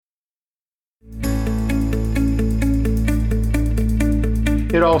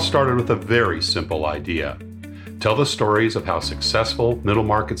It all started with a very simple idea. Tell the stories of how successful middle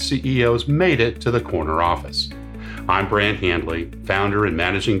market CEOs made it to the corner office. I'm Brant Handley, founder and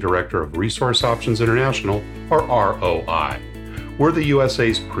managing director of Resource Options International, or ROI. We're the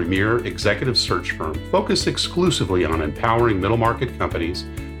USA's premier executive search firm focused exclusively on empowering middle market companies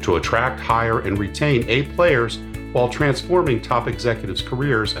to attract, hire, and retain A players while transforming top executives'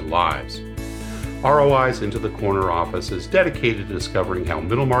 careers and lives. ROI's Into the Corner office is dedicated to discovering how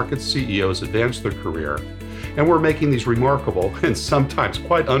middle market CEOs advance their career, and we're making these remarkable and sometimes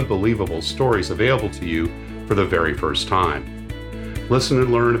quite unbelievable stories available to you for the very first time. Listen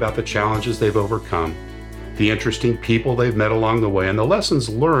and learn about the challenges they've overcome, the interesting people they've met along the way, and the lessons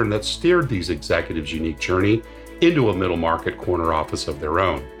learned that steered these executives' unique journey into a middle market corner office of their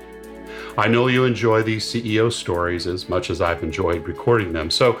own. I know you enjoy these CEO stories as much as I've enjoyed recording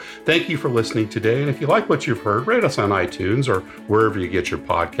them. So thank you for listening today. And if you like what you've heard, rate us on iTunes or wherever you get your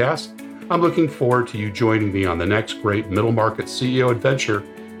podcasts. I'm looking forward to you joining me on the next great middle market CEO adventure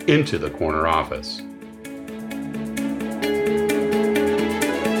into the corner office.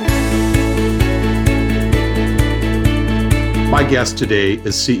 My guest today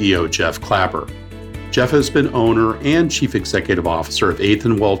is CEO Jeff Clapper. Jeff has been owner and chief executive officer of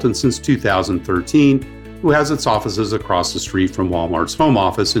 8th & Walton since 2013, who has its offices across the street from Walmart's home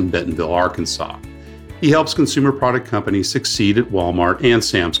office in Bentonville, Arkansas. He helps consumer product companies succeed at Walmart and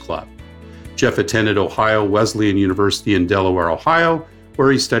Sam's Club. Jeff attended Ohio Wesleyan University in Delaware, Ohio,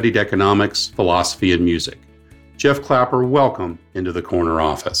 where he studied economics, philosophy, and music. Jeff Clapper, welcome into the corner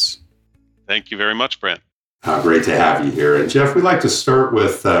office. Thank you very much, Brent. Great to have you here. And Jeff, we'd like to start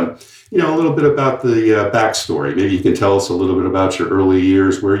with a little bit about the backstory. Maybe you can tell us a little bit about your early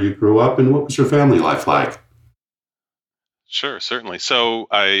years, where you grew up, and what was your family life like? Sure, certainly. So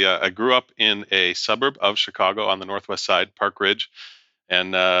I grew up in a suburb of Chicago on the northwest side, Park Ridge,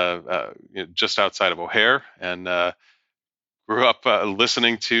 and just outside of O'Hare, and grew up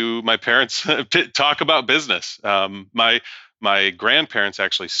listening to my parents talk about business. My grandparents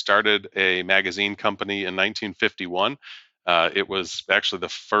actually started a magazine company in 1951. It was actually the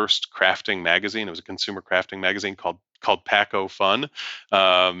first crafting magazine. It was a consumer crafting magazine called Paco Fun,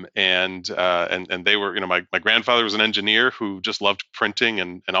 and they were, my grandfather was an engineer who just loved printing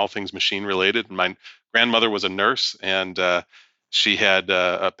and all things machine related. And my grandmother was a nurse, and she had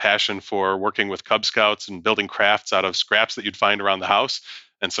a passion for working with Cub Scouts and building crafts out of scraps that you'd find around the house.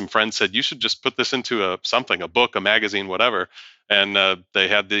 And some friends said, you should just put this into a book, a magazine, whatever. And they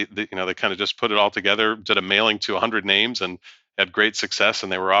had they kind of just put it all together, did a mailing to 100 names and had great success,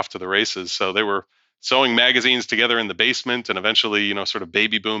 and they were off to the races. So they were sewing magazines together in the basement, and eventually, sort of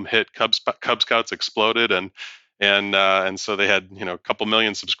baby boom hit, Cub Scouts exploded, and so they had, a couple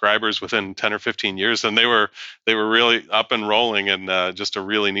million subscribers within 10 or 15 years, and they were really up and rolling, and just a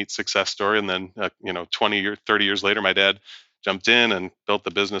really neat success story. And then 20 or 30 years later, my dad jumped in and built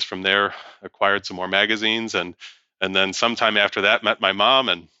the business from there, acquired some more magazines, and then sometime after that met my mom,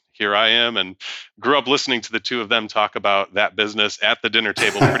 and here I am, and grew up listening to the two of them talk about that business at the dinner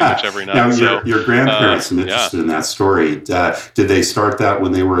table pretty much every night. Now, your grandparents, I'm interested in that story. Did they start that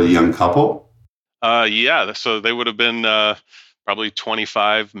when they were a young couple? Yeah, so they would have been probably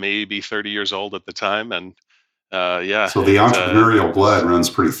 25, maybe 30 years old at the time, and So the entrepreneurial blood runs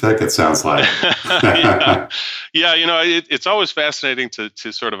pretty thick, it sounds like. It's always fascinating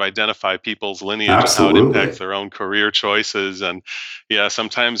to sort of identify people's lineage. Absolutely. And how it impacts their own career choices. And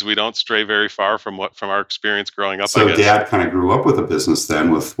sometimes we don't stray very far from our experience growing up. So Dad kind of grew up with a business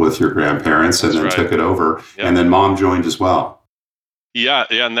then with your grandparents, and then took it over. Yep. And then Mom joined as well. Yeah,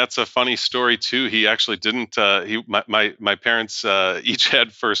 and that's a funny story too. He actually didn't. My parents each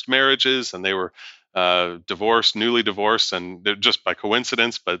had first marriages, and they were newly divorced, and just by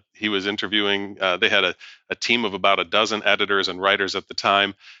coincidence. But he was interviewing. They had a team of about a dozen editors and writers at the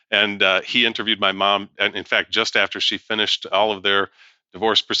time, and he interviewed my mom. And in fact, just after she finished all of their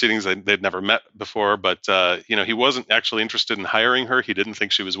divorce proceedings, they'd never met before, but he wasn't actually interested in hiring her. He didn't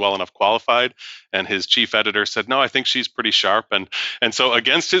think she was well enough qualified, and his chief editor said, "No, I think she's pretty sharp." And so,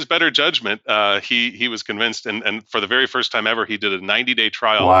 against his better judgment, he was convinced. And for the very first time ever, he did a 90-day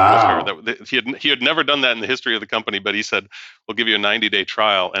trial. Wow. With her. He had never done that in the history of the company, but he said, "We'll give you a 90-day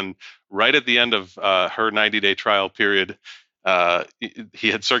trial." And right at the end of her 90-day trial period,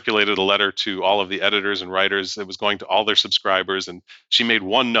 he had circulated a letter to all of the editors and writers. It was going to all their subscribers, and she made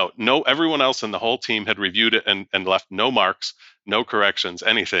one note. Everyone else in the whole team had reviewed it and left no marks, no corrections,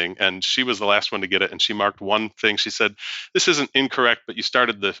 anything. And she was the last one to get it, and she marked one thing. She said, "This isn't incorrect, but you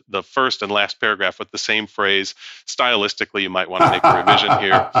started the first and last paragraph with the same phrase. Stylistically, you might want to make a revision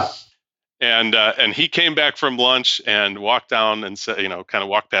here." And he came back from lunch and walked down and said, kind of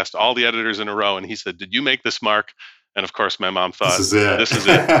walked past all the editors in a row, and he said, "Did you make this, Mark?" And of course, my mom This thought, is it. "This is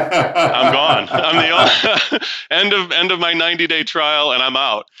it. I'm gone. I'm the end of my 90-day trial, and I'm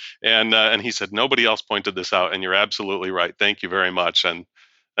out." And he said, "Nobody else pointed this out, and you're absolutely right. Thank you very much." And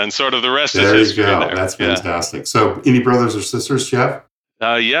sort of the rest is history. There you go. There. That's fantastic. So, any brothers or sisters, Jeff?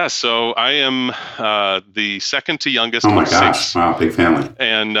 Yeah, so I am the second to youngest. Oh my of gosh! 6. Wow, big family.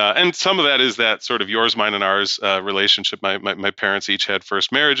 And some of that is that sort of yours, mine, and ours relationship. My parents each had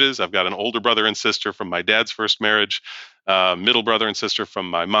first marriages. I've got an older brother and sister from my dad's first marriage, middle brother and sister from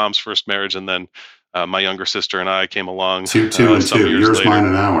my mom's first marriage, and then my younger sister and I came along. Two and two. Yours, later. Mine,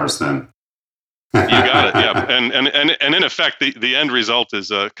 and ours. Then. You got it. Yeah, and in effect, the end result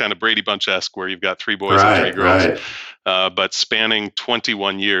is kind of Brady Bunch-esque, where you've got 3 boys and 3 girls. Right. But spanning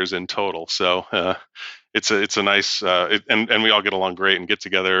 21 years in total. So it's a nice, and we all get along great and get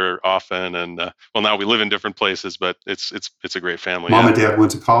together often. And well, now we live in different places, but it's a great family. Mom and Dad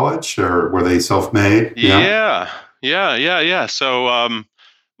went to college, or were they self-made? Yeah. So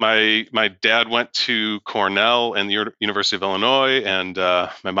my dad went to Cornell and the University of Illinois, and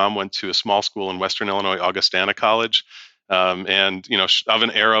my mom went to a small school in Western Illinois, Augustana College. And of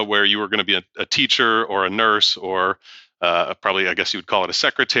an era where you were going to be a teacher or a nurse or probably, I guess you would call it a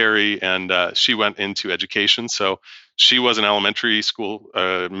secretary, and she went into education. So she was an elementary school,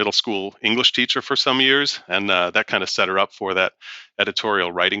 middle school English teacher for some years, and that kind of set her up for that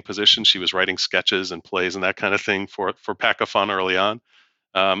editorial writing position. She was writing sketches and plays and that kind of thing for Pack-a-Fun early on.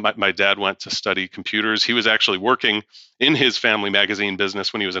 My dad went to study computers. He was actually working in his family magazine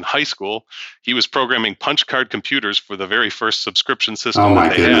business when he was in high school. He was programming punch card computers for the very first subscription system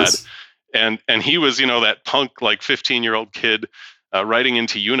that they had. And he was, that punk, like 15-year-old kid writing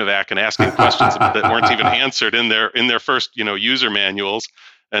into UNIVAC and asking questions that weren't even answered in their first, user manuals.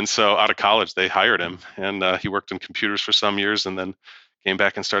 And so out of college, they hired him, and he worked in computers for some years, and then came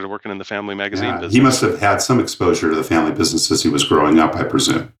back and started working in the family magazine business. He must have had some exposure to the family business as he was growing up, I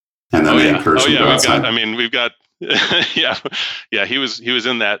presume. And then they encouraged him to go outside. We've got he was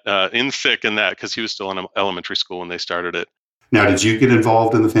in that in thick in that, because he was still in elementary school when they started it. Now, did you get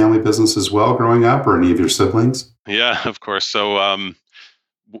involved in the family business as well growing up, or any of your siblings? Yeah, of course. So I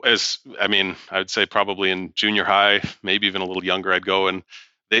would say probably in junior high, maybe even a little younger, I'd go and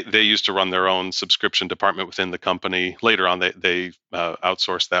they used to run their own subscription department within the company. Later on, they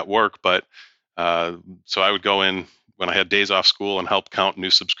outsourced that work. But so I would go in when I had days off school and help count new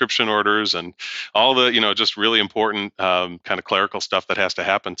subscription orders and all the, just really important kind of clerical stuff that has to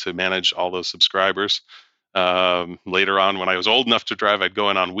happen to manage all those subscribers. Later on, when I was old enough to drive, I'd go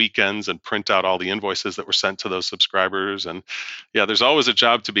in on weekends and print out all the invoices that were sent to those subscribers. And yeah, there's always a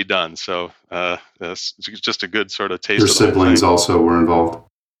job to be done. So it's just a good sort of taste. Your of the siblings also were involved?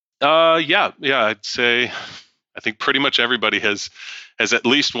 Yeah. I'd say I think pretty much everybody has at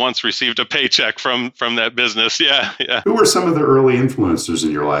least once received a paycheck from that business. Yeah. Who were some of the early influencers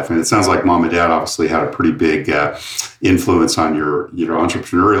in your life? And it sounds like Mom and Dad obviously had a pretty big influence on your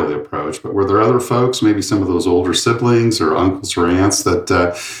entrepreneurial approach. But were there other folks, maybe some of those older siblings or uncles or aunts that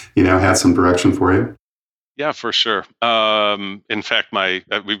had some direction for you? Yeah, for sure. In fact,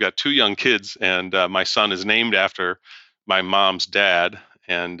 we've got 2 young kids, and my son is named after my mom's dad,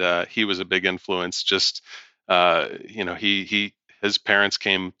 and he was a big influence. Just his parents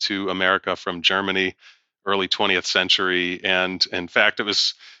came to America from Germany, early 20th century, and in fact, it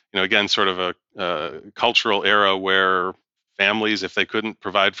was again sort of a cultural era where families, if they couldn't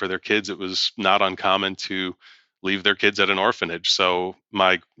provide for their kids, it was not uncommon to leave their kids at an orphanage. So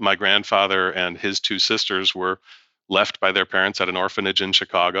my grandfather and his 2 sisters were left by their parents at an orphanage in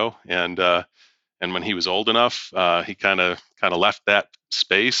Chicago, and when he was old enough, he kind of left that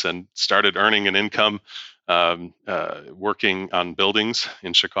space and started earning an income working on buildings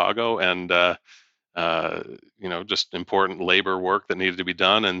in Chicago, and just important labor work that needed to be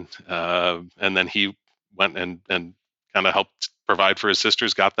done, and then he went and kind of helped provide for his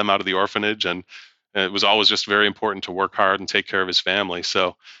sisters, got them out of the orphanage, and it was always just very important to work hard and take care of his family.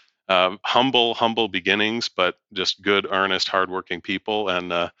 So humble beginnings, but just good, earnest, hardworking people,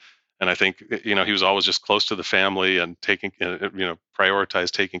 and I think he was always just close to the family and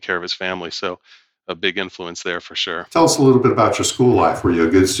prioritized taking care of his family. So a big influence there for sure. Tell us a little bit about your school life. Were you a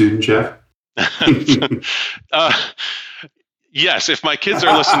good student, Jeff? Yes. If my kids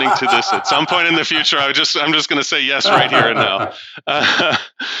are listening to this at some point in the future, I'm just going to say yes right here and now.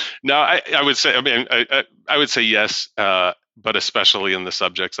 No, I would say. I would say yes, but especially in the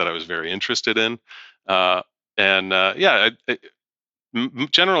subjects that I was very interested in,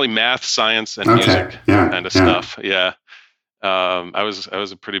 generally math, science, and music kind of stuff. Yeah. I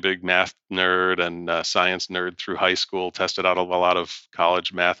was a pretty big math nerd and science nerd through high school. Tested out a lot of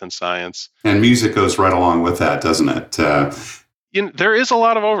college math and science. And music goes right along with that, doesn't it? There is a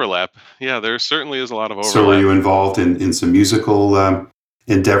lot of overlap. Yeah, there certainly is a lot of So were overlap. you involved in some musical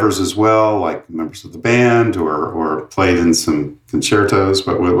endeavors as well, like members of the band, or played in some concertos?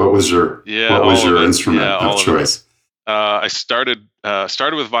 What was your Yeah, what was all of your it. instrument Yeah, of all of it. choice? I started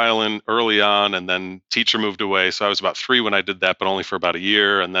with violin early on, and then teacher moved away. So I was about 3 when I did that, but only for about a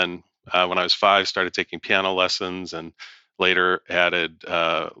year. And then when I was 5, started taking piano lessons, and later added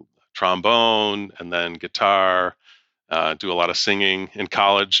trombone and then guitar. Do a lot of singing in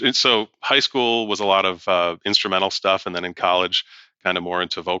college. And so high school was a lot of instrumental stuff, and then in college, kind of more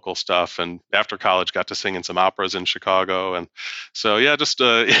into vocal stuff. And after college, got to sing in some operas in Chicago. And so yeah, just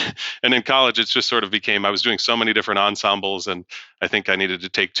and in college, it just sort of became I was doing so many different ensembles, and I think I needed to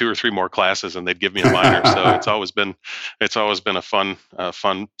take 2 or 3 more classes, and they'd give me a minor. So it's always been a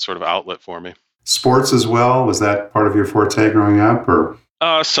fun sort of outlet for me. Sports as well, was that part of your forte growing up, or?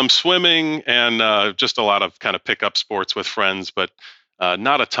 Some swimming and just a lot of kind of pickup sports with friends, but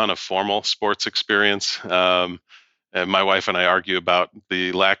not a ton of formal sports experience. And my wife and I argue about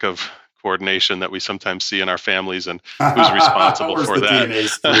the lack of coordination that we sometimes see in our families and who's responsible Where's for the that. DNA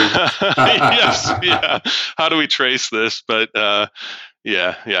stream? Yes, yeah. How do we trace this? But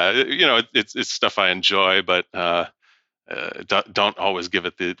yeah. It's stuff I enjoy, but don't always give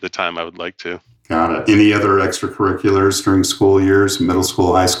it the time I would like to. Got it. Any other extracurriculars during school years, middle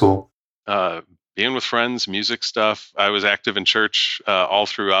school, high school? uh, Being with friends, music stuff. I was active in church all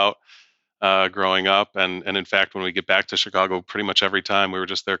throughout growing up, and in fact, when we get back to Chicago, pretty much every time. We were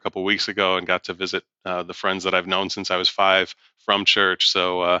just there a couple weeks ago and got to visit the friends that I've known since I was 5 from church.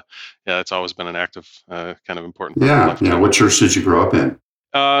 So yeah, it's always been an active, kind of important part of my Yeah, life yeah. too. What church did you grow up in?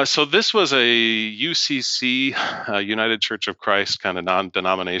 So this was a UCC, United Church of Christ, kind of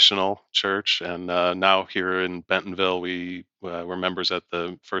non-denominational church, and now here in Bentonville, we're members at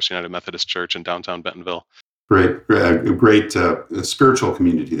the First United Methodist Church in downtown Bentonville. Great spiritual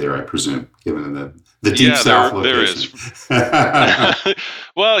community there, I presume, given the deep Yeah, South there is. location.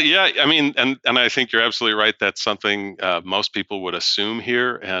 Well, yeah, I mean, and I think you're absolutely right. That's something most people would assume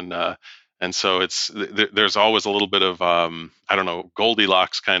here, and so there's always a little bit of I don't know,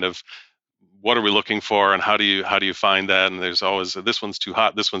 Goldilocks kind of. What are we looking for, and how do you find that? And there's always this one's too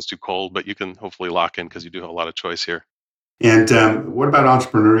hot, this one's too cold, but you can hopefully lock in because you do have a lot of choice here. And what about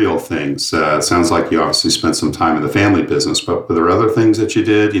entrepreneurial things? It sounds like you obviously spent some time in the family business, but were there other things that you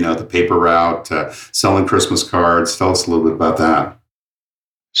did? The paper route, selling Christmas cards. Tell us a little bit about that.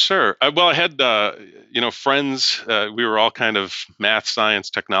 Sure. Well, I had friends. We were all kind of math,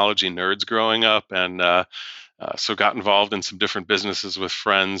 science, technology nerds growing up, and so got involved in some different businesses with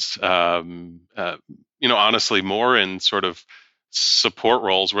friends. Honestly, more in sort of support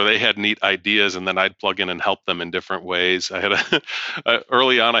roles where they had neat ideas, and then I'd plug in and help them in different ways. I had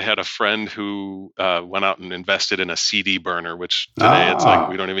early on, I had a friend who went out and invested in a CD burner, which today it's like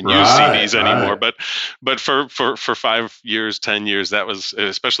we don't even use CDs anymore. Right. But for 5 years, 10 years, that was,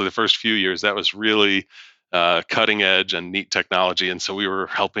 especially the first few years, that was really cutting edge and neat technology. And so we were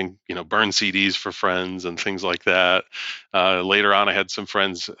helping, burn CDs for friends and things like that. Later on, I had some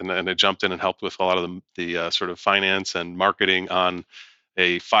friends, and I jumped in and helped with a lot of the sort of finance and marketing on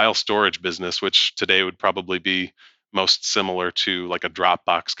a file storage business, which today would probably be most similar to like a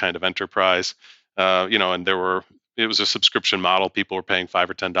Dropbox kind of enterprise. And it was a subscription model. People were paying $5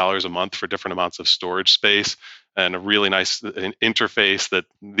 or $10 a month for different amounts of storage space, and a really nice interface. That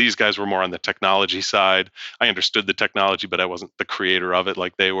these guys were more on the technology side. I understood the technology, but I wasn't the creator of it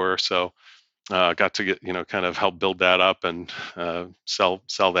like they were. So got to get, kind of help build that up and sell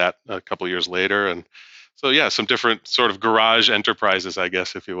that a couple years later. And so yeah, some different sort of garage enterprises, I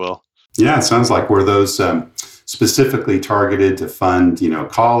guess, if you will. Yeah, it sounds like were those specifically targeted to fund,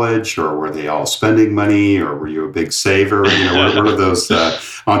 college, or were they all spending money, or were you a big saver? Where do those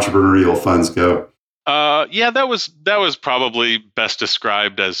entrepreneurial funds go? Yeah, that was probably best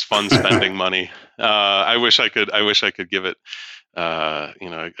described as fun spending money. I wish I could give it.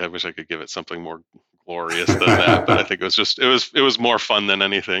 I wish I could give it something more glorious than that. But I think it was more fun than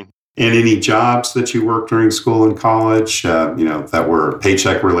anything. And any jobs that you worked during school and college, that were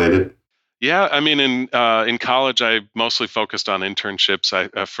paycheck related? Yeah, I mean, in college, I mostly focused on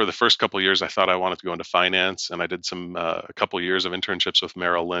internships. For the first couple of years, I thought I wanted to go into finance, and I did a couple of years of internships with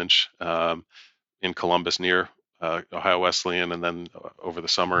Merrill Lynch in Columbus near Ohio Wesleyan, and then over the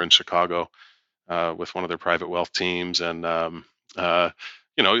summer in Chicago with one of their private wealth teams. And I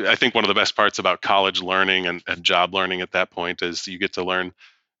think one of the best parts about college learning and job learning at that point is you get to learn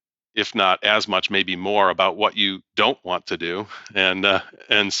if not as much, maybe more about what you don't want to do.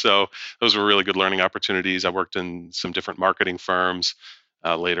 And so those were really good learning opportunities. I worked in some different marketing firms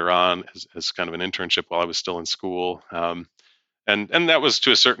later on as kind of an internship while I was still in school. And that was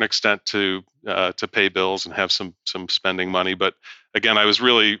to a certain extent to pay bills and have some spending money. But again, I was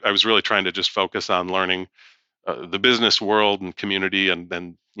really trying to just focus on learning the business world and community, and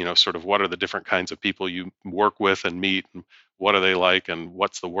then sort of what are the different kinds of people you work with and meet, and what are they like, and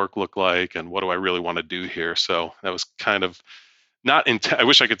what's the work look like, and what do I really want to do here. So that was kind of not I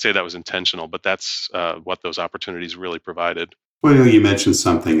wish I could say that was intentional, but that's what those opportunities really provided. Well, you mentioned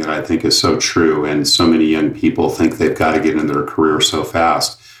something that I think is so true, and so many young people think they've got to get in their career so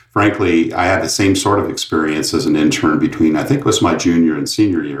fast. Frankly, I had the same sort of experience as an intern between, I think it was my junior and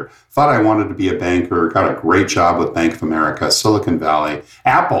senior year. Thought I wanted to be a banker, got a great job with Bank of America, Silicon Valley.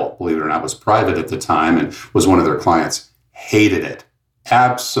 Apple, believe it or not, was private at the time and was one of their clients. Hated it.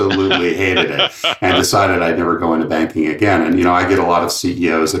 Absolutely hated it, and decided I'd never go into banking again. And I get a lot of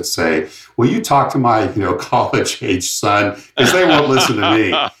CEOs that say, "Will you talk to my college age son, because they won't listen to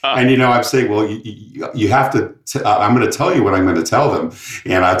me?" And I'm saying, "Well, you have to. I'm going to tell you what I'm going to tell them."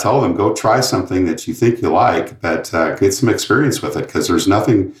 And I tell them, "Go try something that you think you like, but get some experience with it, because there's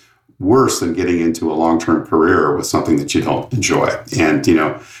nothing worse than getting into a long-term career with something that you don't enjoy." And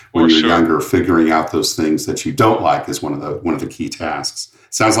when you're younger, figuring out those things that you don't like is one of the key tasks.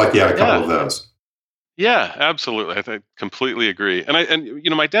 Sounds like you had a couple of those. Yeah, absolutely. I completely agree. And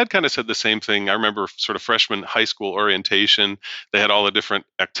my dad kind of said the same thing. I remember sort of freshman high school orientation. They had all the different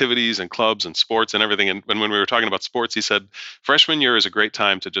activities and clubs and sports and everything. And when we were talking about sports, he said freshman year is a great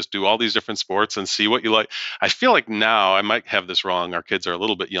time to just do all these different sports and see what you like. I feel like now, I might have this wrong, our kids are a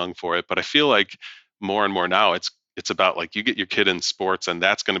little bit young for it, but I feel like more and more now it's about like you get your kid in sports, and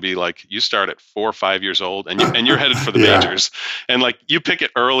that's going to be like you start at 4 or 5 years old, and you're headed for the Yeah. majors, and like you pick it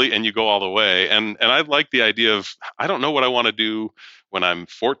early and you go all the way. And I like the idea of, I don't know what I want to do when I'm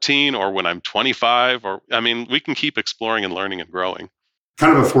 14 or when I'm 25, or I mean, we can keep exploring and learning and growing.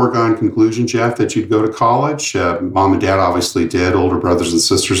 Kind of a foregone conclusion, Jeff, that you'd go to college. Mom and dad obviously did, older brothers and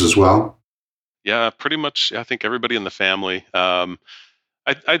sisters as well. Yeah, pretty much. I think everybody in the family.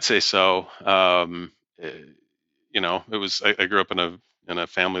 I'd say so. Eh, it was. I grew up in a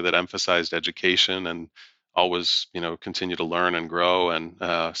family that emphasized education and always, continue to learn and grow. And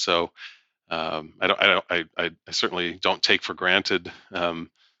so I certainly don't take for granted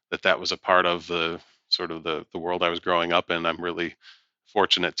that was a part of the sort of the world I was growing up in. I'm really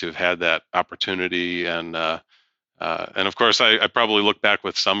fortunate to have had that opportunity, and of course, I probably look back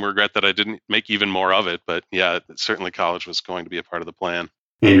with some regret that I didn't make even more of it. But yeah, certainly college was going to be a part of the plan.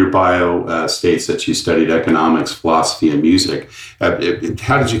 And your bio states that you studied economics, philosophy, and music. How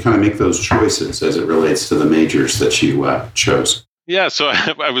did you kind of make those choices as it relates to the majors that you chose? Yeah, so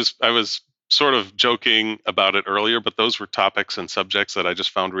I was sort of joking about it earlier, but those were topics and subjects that I just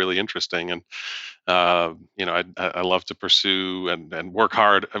found really interesting, and I love to pursue and work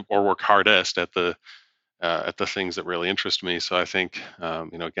hard, or work hardest at the things that really interest me. So I think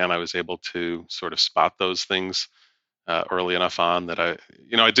again, I was able to sort of spot those things early enough on that I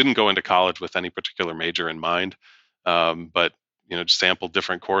didn't go into college with any particular major in mind, but just sampled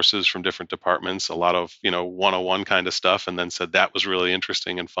different courses from different departments, a lot of 101 kind of stuff, and then said that was really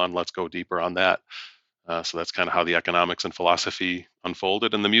interesting and fun. Let's go deeper on that. So that's kind of how the economics and philosophy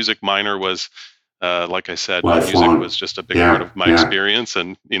unfolded. And the music minor was, like I said, Lifelong. music was just a big part of my experience.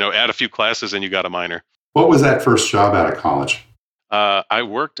 And add a few classes and you got a minor. What was that first job out of college? I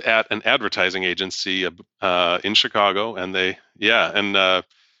worked at an advertising agency in Chicago, and it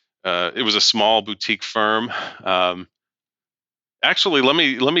was a small boutique firm. Actually, let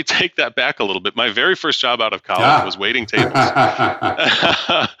me take that back a little bit. My very first job out of college was waiting tables.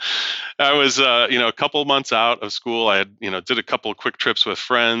 I was, a couple months out of school. I had, did a couple of quick trips with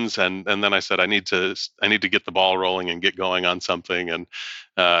friends, and then I said I need to get the ball rolling and get going on something, and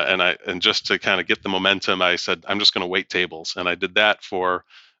just to kind of get the momentum, I said I'm just going to wait tables, and I did that for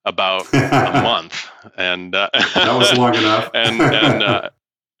about a month, and that was long enough.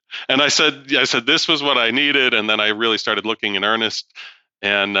 And I said this was what I needed, and then I really started looking in earnest,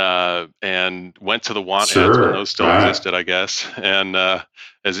 and went to the want ads when those still existed, I guess, and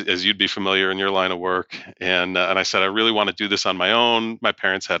as you'd be familiar in your line of work, and I said I really want to do this on my own. My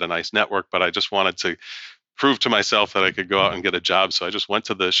parents had a nice network, but I just wanted to prove to myself that I could go out and get a job. So I just went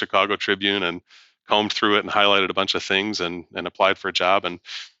to the Chicago Tribune and combed through it and highlighted a bunch of things and applied for a job, and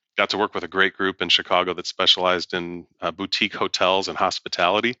got to work with a great group in Chicago that specialized in boutique hotels and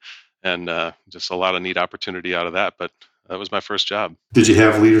hospitality, and just a lot of neat opportunity out of that. But that was my first job. Did you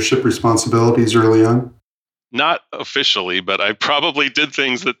have leadership responsibilities early on? Not officially, but I probably did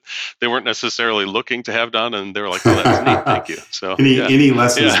things that they weren't necessarily looking to have done, and they were like, "Oh, that's neat, thank you." So, any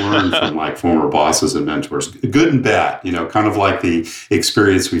lessons learned from like former bosses and mentors, good and bad? Kind of like the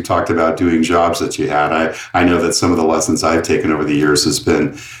experience we talked about doing jobs that you had. I know that some of the lessons I've taken over the years has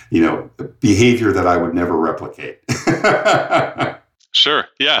been, behavior that I would never replicate. Sure.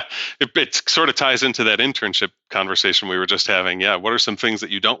 Yeah. It sort of ties into that internship conversation we were just having. Yeah. What are some things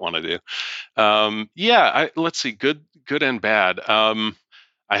that you don't want to do? Let's see. Good and bad. I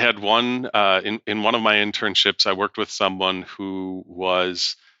had one in one of my internships. I worked with someone who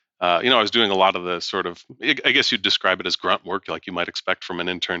was, I was doing a lot of the sort of, I guess you'd describe it as grunt work, like you might expect from an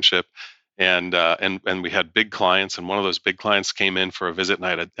internship. And we had big clients, and one of those big clients came in for a visit, and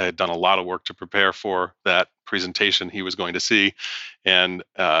I had done a lot of work to prepare for that presentation he was going to see, and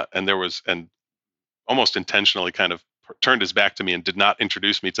almost intentionally kind of turned his back to me and did not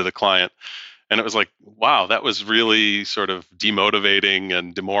introduce me to the client. And it was like, wow, that was really sort of demotivating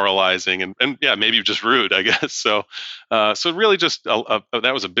and demoralizing, and yeah, maybe just rude, I guess. So really just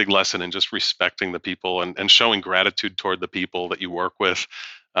that was a big lesson in just respecting the people and showing gratitude toward the people that you work with.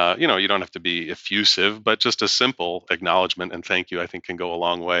 You don't have to be effusive, but just a simple acknowledgement and thank you, I think, can go a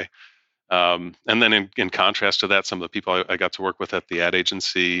long way. And then in contrast to that, some of the people I got to work with at the ad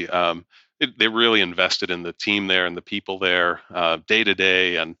agency, they really invested in the team there and the people there, day to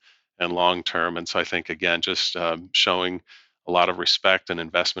day and long term. And so I think, again, just showing a lot of respect and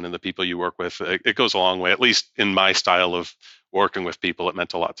investment in the people you work with, it goes a long way. At least in my style of working with people, it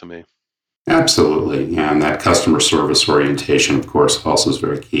meant a lot to me. Absolutely. And that customer service orientation, of course, also is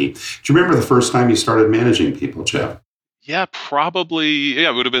very key. Do you remember the first time you started managing people, Jeff? Yeah, probably. Yeah,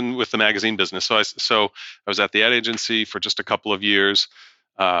 it would have been with the magazine business. So I was at the ad agency for just a couple of years,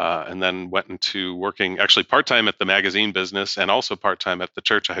 and then went into working actually part-time at the magazine business and also part-time at the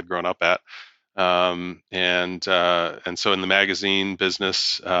church I had grown up at. And so in the magazine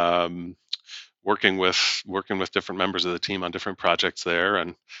business, working with different members of the team on different projects there,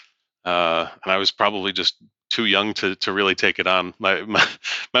 and I was probably just too young to really take it on. My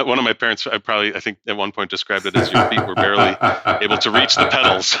one of my parents, I think at one point described it as your feet were barely able to reach the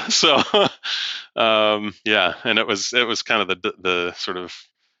pedals. So and it was kind of the sort of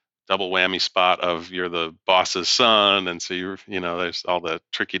double whammy spot of you're the boss's son, and so there's all the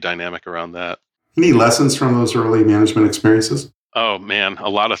tricky dynamic around that. Any lessons from those early management experiences? Oh man, a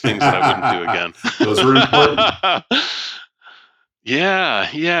lot of things that I wouldn't do again. Those are important.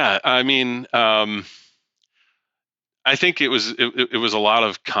 Yeah. I mean, I think it was a lot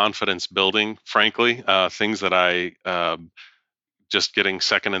of confidence building, frankly, things that I just getting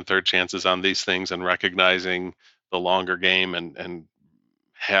second and third chances on these things and recognizing the longer game and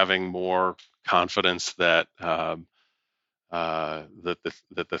having more confidence that that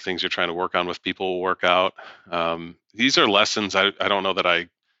the things you're trying to work on with people will work out. These are lessons I don't know that I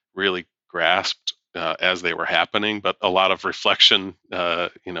really grasped as they were happening, but a lot of reflection,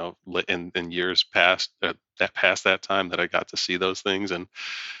 in years past that time that I got to see those things, and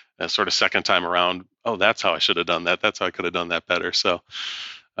sort of second time around, oh, that's how I should have done that. That's how I could have done that better. So,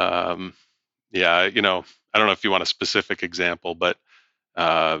 I don't know if you want a specific example, but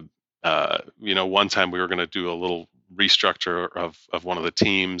one time we were going to do a little restructure of one of the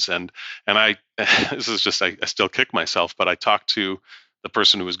teams, and I this is just I still kick myself, but I talked to the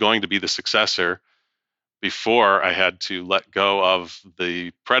person who was going to be the successor before I had to let go of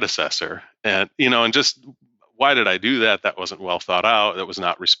the predecessor, and just why did I do that? That wasn't well thought out. That was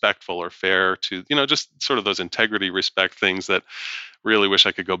not respectful or fair to just sort of those integrity, respect things that really wish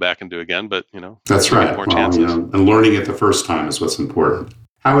I could go back and do again. But that's right. More chances. And learning it the first time is what's important.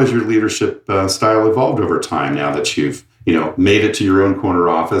 How has your leadership style evolved over time now that you've made it to your own corner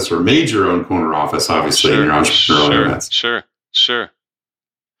office, or made your own corner office, obviously, in your entrepreneurial events? Sure.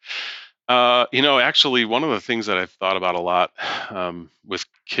 Actually, one of the things that I've thought about a lot with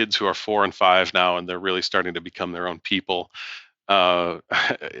kids who are 4 and 5 now, and they're really starting to become their own people,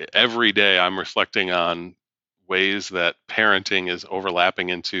 every day I'm reflecting on ways that parenting is overlapping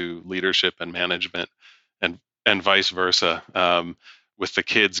into leadership and management, and vice versa. With the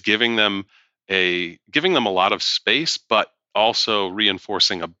kids, giving them a lot of space, but also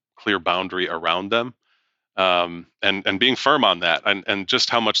reinforcing a clear boundary around them. And being firm on that, and just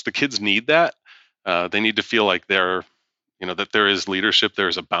how much the kids need that. They need to feel like that there is leadership, there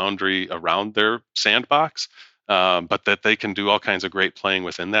is a boundary around their sandbox, but that they can do all kinds of great playing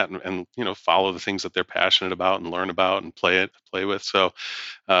within that, and follow the things that they're passionate about and learn about and play with. So,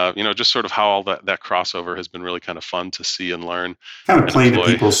 just sort of how all that crossover has been really kind of fun to see and learn. Kind of playing to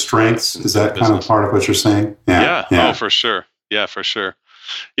people's strengths. Is that kind of part of what you're saying? Yeah. Oh, for sure. Yeah, for sure.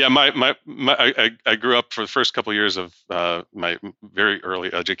 Yeah, I grew up for the first couple of years of my very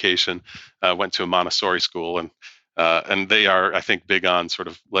early education. Went to a Montessori school, and they are, I think, big on sort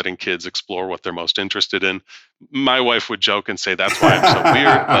of letting kids explore what they're most interested in. My wife would joke and say that's why I'm so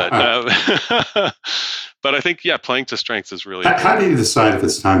weird, but but I think, yeah, playing to strengths is really How do important. you decide if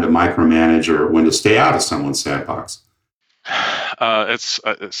it's time to micromanage or when to stay out of someone's sandbox? It's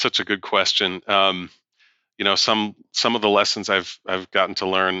such a good question. Some of the lessons I've gotten to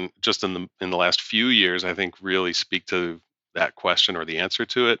learn just in the last few years, I think, really speak to that question or the answer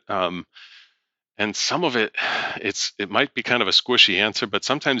to it. And some of it, it might be kind of a squishy answer, but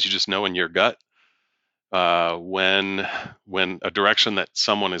sometimes you just know in your gut when a direction that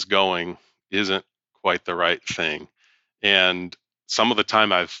someone is going isn't quite the right thing. And some of the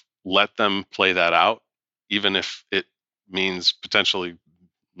time I've let them play that out, even if it means potentially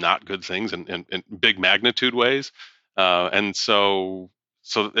not good things in big magnitude ways. And so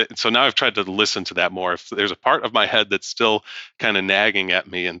now I've tried to listen to that more. If there's a part of my head that's still kind of nagging at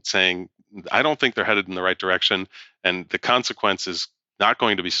me and saying, I don't think they're headed in the right direction, and the consequence is not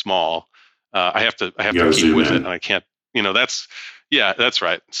going to be small. I have You to got to keep zoom with it, in. and I can't. That's yeah, that's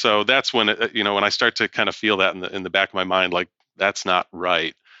right. So that's when when I start to kind of feel that in the back of my mind, like that's not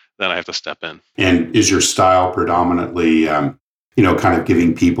right, then I have to step in. And is your style predominantly, kind of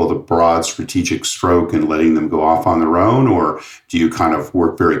giving people the broad strategic stroke and letting them go off on their own? Or do you kind of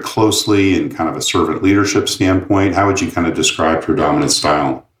work very closely in kind of a servant leadership standpoint? How would you kind of describe your dominant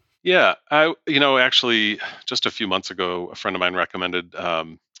style? Yeah, actually, just a few months ago, a friend of mine recommended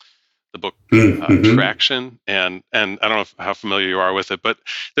the book Mm-hmm. Traction, and I don't know how familiar you are with it, but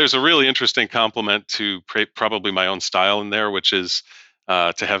there's a really interesting complement to probably my own style in there, which is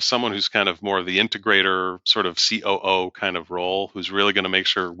to have someone who's kind of more of the integrator, sort of COO kind of role, who's really going to make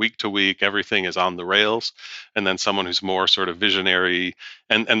sure week to week everything is on the rails, and then someone who's more sort of visionary.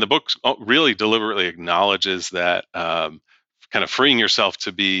 And the book really deliberately acknowledges that. Kind of freeing yourself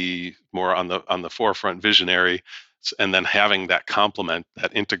to be more on the forefront visionary, and then having that complement,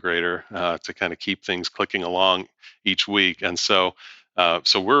 that integrator, to kind of keep things clicking along each week. And so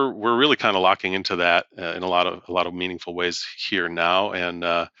we're really kind of locking into that in a lot of meaningful ways here now. And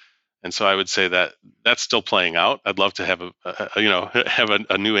so I would say that that's still playing out. I'd love to have have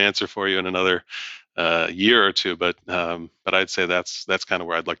a new answer for you in another year or two, but I'd say that's kind of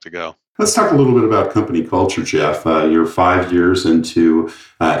where I'd like to go. Let's talk a little bit about company culture, Jeff. You're 5 years into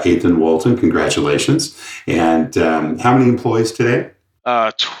 8th and Walton. Congratulations. And how many employees today?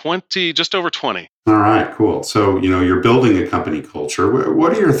 20, just over 20. All right, cool. So, you're building a company culture.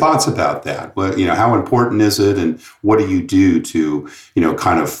 What are your thoughts about that? How important is it, and what do you do to,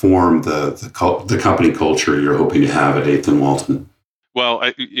 kind of form the company culture you're hoping to have at 8th and Walton? Well,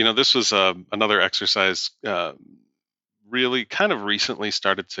 this was another exercise really kind of recently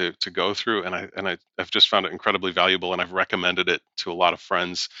started to go through, I've just found it incredibly valuable, and I've recommended it to a lot of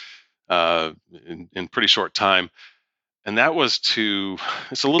friends in pretty short time. And that was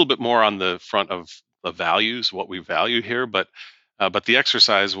it's a little bit more on the front of the values, what we value here, but the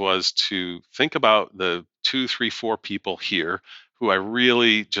exercise was to think about the two, three, four people here who I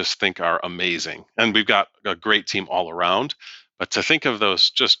really just think are amazing, and we've got a great team all around. But to think of those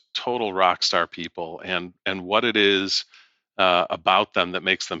just total rock star people, and what it is about them that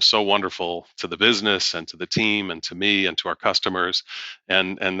makes them so wonderful to the business and to the team and to me and to our customers,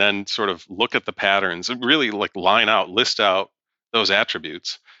 and then sort of look at the patterns and really like list out those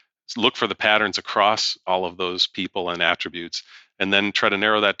attributes, look for the patterns across all of those people and attributes, and then try to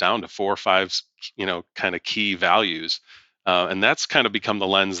narrow that down to 4 or 5 kind of key values. And that's kind of become the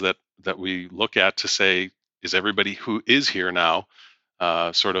lens that we look at to say, is everybody who is here now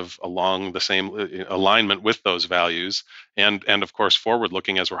sort of along the same alignment with those values, and of course forward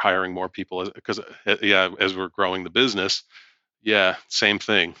looking as we're hiring more people, because yeah, as we're growing the business, yeah, same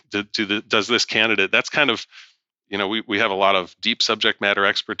thing. Does this candidate, that's kind of, we have a lot of deep subject matter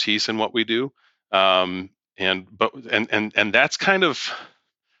expertise in what we do, and that's kind of,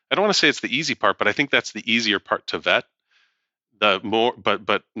 I don't want to say it's the easy part, but I think that's the easier part to vet. The more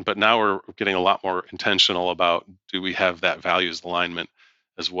but now we're getting a lot more intentional about, do we have that values alignment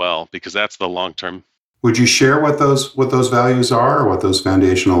as well, because that's the long term. Would you share what those values are, or what those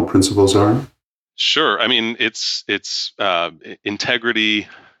foundational principles are? Sure. I mean, it's integrity.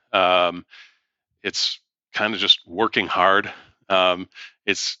 um, it's kind of just working hard.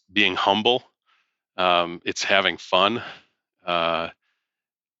 It's being humble. It's having fun. uh,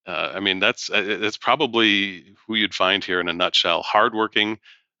 I mean, that's probably who you'd find here in a nutshell: hardworking,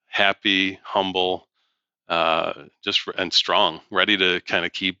 happy, humble, and strong, ready to kind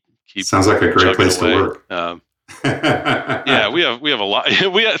of keep Sounds like a great chugging place to away. work. Yeah, we have a lot.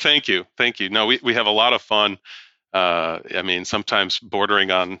 Thank you. No, we have a lot of fun. I mean, sometimes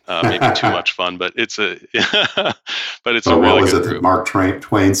bordering on maybe too much fun, but it's a but it's a Well, what really was good it that group.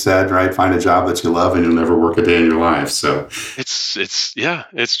 Twain said, right? Find a job that you love and you'll never work a day in your life. So, It's yeah,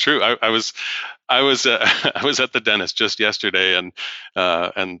 it's true. I was I was at the dentist just yesterday, and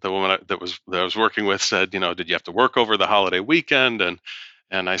the woman that I was working with said, did you have to work over the holiday weekend?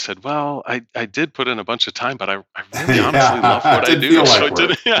 And I said, well, I did put in a bunch of time, but I really honestly love yeah, what it I didn't do, feel so like it didn't.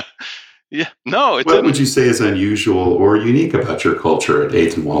 work. Yeah, yeah, no, it What would didn't. you say is unusual or unique about your culture at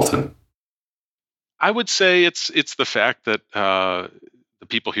Eighth and Walton? I would say it's the fact that the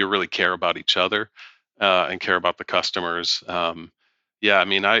people here really care about each other and care about the customers. Yeah, I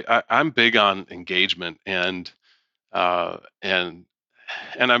mean, I'm big on engagement uh, and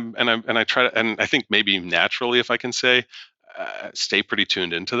and I try to, and I think maybe naturally, if I can say, stay pretty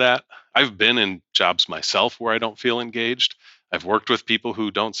tuned into that. I've been in jobs myself where I don't feel engaged. I've worked with people who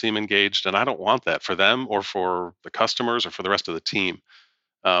don't seem engaged, and I don't want that for them or for the customers or for the rest of the team.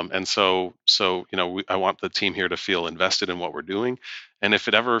 And so I want the team here to feel invested in what we're doing. And if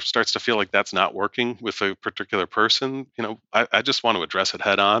it ever starts to feel like that's not working with a particular person, I just want to address it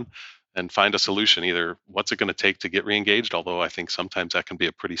head on and find a solution. Either what's it going to take to get reengaged, although I think sometimes that can be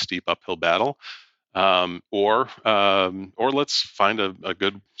a pretty steep uphill battle, or let's find a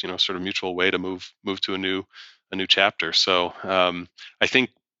good sort of mutual way to move to a new chapter. So I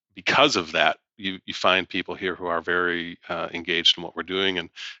think because of that, you find people here who are very engaged in what we're doing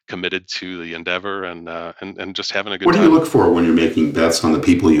and committed to the endeavor, and just having a good What do you time. look for when you're making bets on the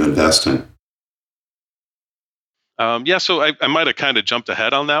people you invest in? Yeah, so I might have kind of jumped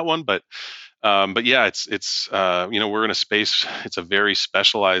ahead on that one, but yeah, it's we're in a space. It's a very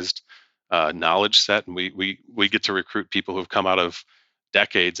specialized knowledge set, and we get to recruit people who've come out of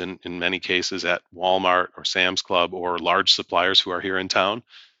decades, in many cases, at Walmart or Sam's Club or large suppliers who are here in town.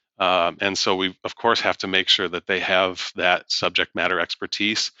 And so we, of course, have to make sure that they have that subject matter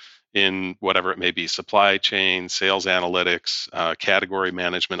expertise in whatever it may be: supply chain, sales analytics, category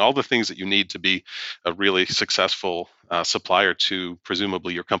management, all the things that you need to be a really successful supplier to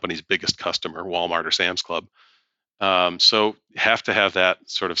presumably your company's biggest customer, Walmart or Sam's Club. So have to have that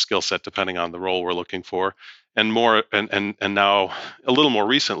sort of skill set depending on the role we're looking for, and more, and now a little more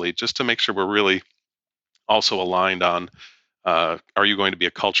recently, just to make sure we're really also aligned on, are you going to be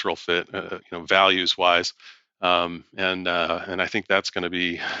a cultural fit, values wise, and I think that's going to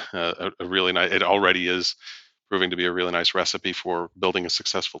be a really nice. It already is proving to be a really nice recipe for building a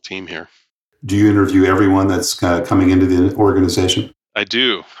successful team here. Do you interview everyone that's coming into the organization? I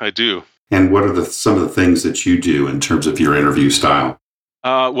do. And what are some of the things that you do in terms of your interview style?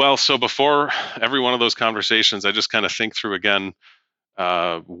 Well, so before every one of those conversations, I just kind of think through again,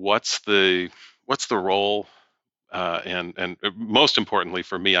 what's the role, and most importantly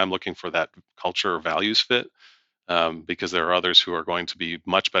for me, I'm looking for that culture or values fit, because there are others who are going to be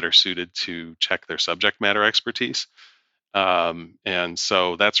much better suited to check their subject matter expertise. And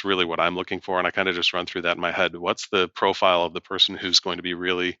so that's really what I'm looking for. And I kind of just run through that in my head. What's the profile of the person who's going to be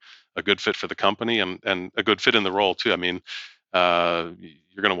really a good fit for the company, and a good fit in the role too? I mean,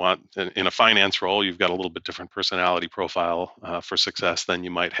 you're going to want in a finance role, you've got a little bit different personality profile for success than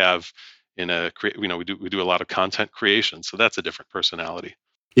you might have in we do a lot of content creation, so that's a different personality.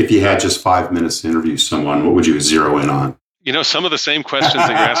 If you had just 5 minutes to interview someone, what would you zero in on? Some of the same questions that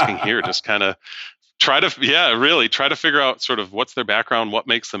you're asking here, just kind of really try to figure out sort of what's their background, what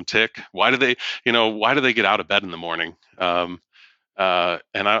makes them tick, why do they get out of bed in the morning. And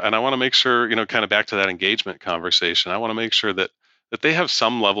I want to make sure, kind of back to that engagement conversation, I want to make sure that they have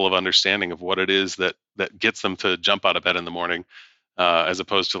some level of understanding of what it is that gets them to jump out of bed in the morning, as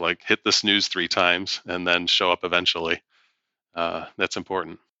opposed to like hit the snooze 3 times and then show up eventually. That's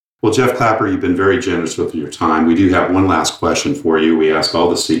important. Well, Jeff Clapper, you've been very generous with your time. We do have one last question for you. We ask all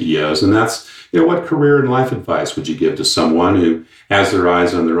the CEOs, and that's, what career and life advice would you give to someone who has their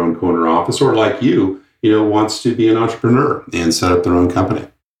eyes on their own corner office, or like wants to be an entrepreneur and set up their own company?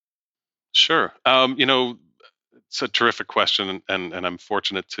 Sure. It's a terrific question, and I'm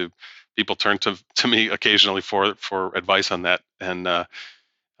fortunate to people turn to me occasionally for advice on that. And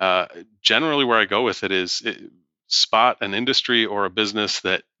uh, generally, where I go with it is, spot an industry or a business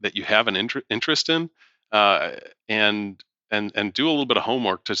that you have an interest in, uh, and and do a little bit of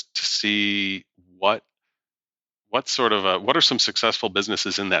homework to see what what are some successful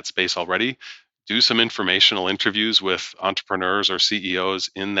businesses in that space already. Do some informational interviews with entrepreneurs or CEOs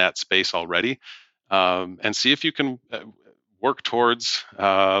in that space already, and see if you can work towards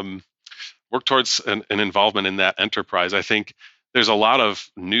an involvement in that enterprise. I think there's a lot of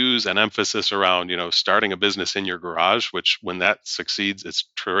news and emphasis around, starting a business in your garage, which when that succeeds, it's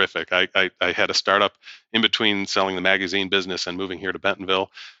terrific. I had a startup in between selling the magazine business and moving here to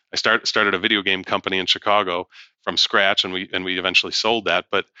Bentonville. I started a video game company in Chicago from scratch, and we eventually sold that.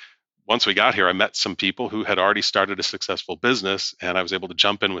 But once we got here, I met some people who had already started a successful business, and I was able to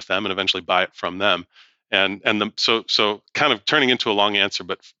jump in with them and eventually buy it from them. So kind of turning into a long answer,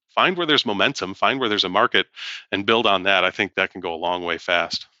 but find where there's momentum, find where there's a market, and build on that. I think that can go a long way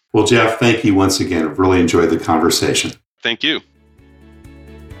fast. Well, Jeff, thank you once again. I've really enjoyed the conversation. Thank you.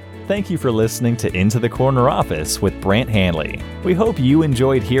 Thank you for listening to Into the Corner Office with Brant Handley. We hope you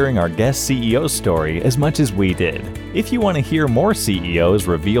enjoyed hearing our guest CEO story as much as we did. If you want to hear more CEOs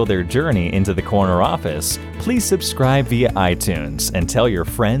reveal their journey into the corner office, please subscribe via iTunes and tell your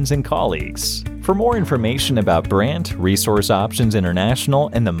friends and colleagues. For more information about Brant, Resource Options International,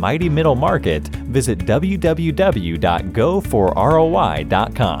 and the mighty middle market, visit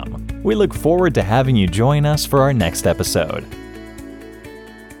www.goforroi.com. We look forward to having you join us for our next episode.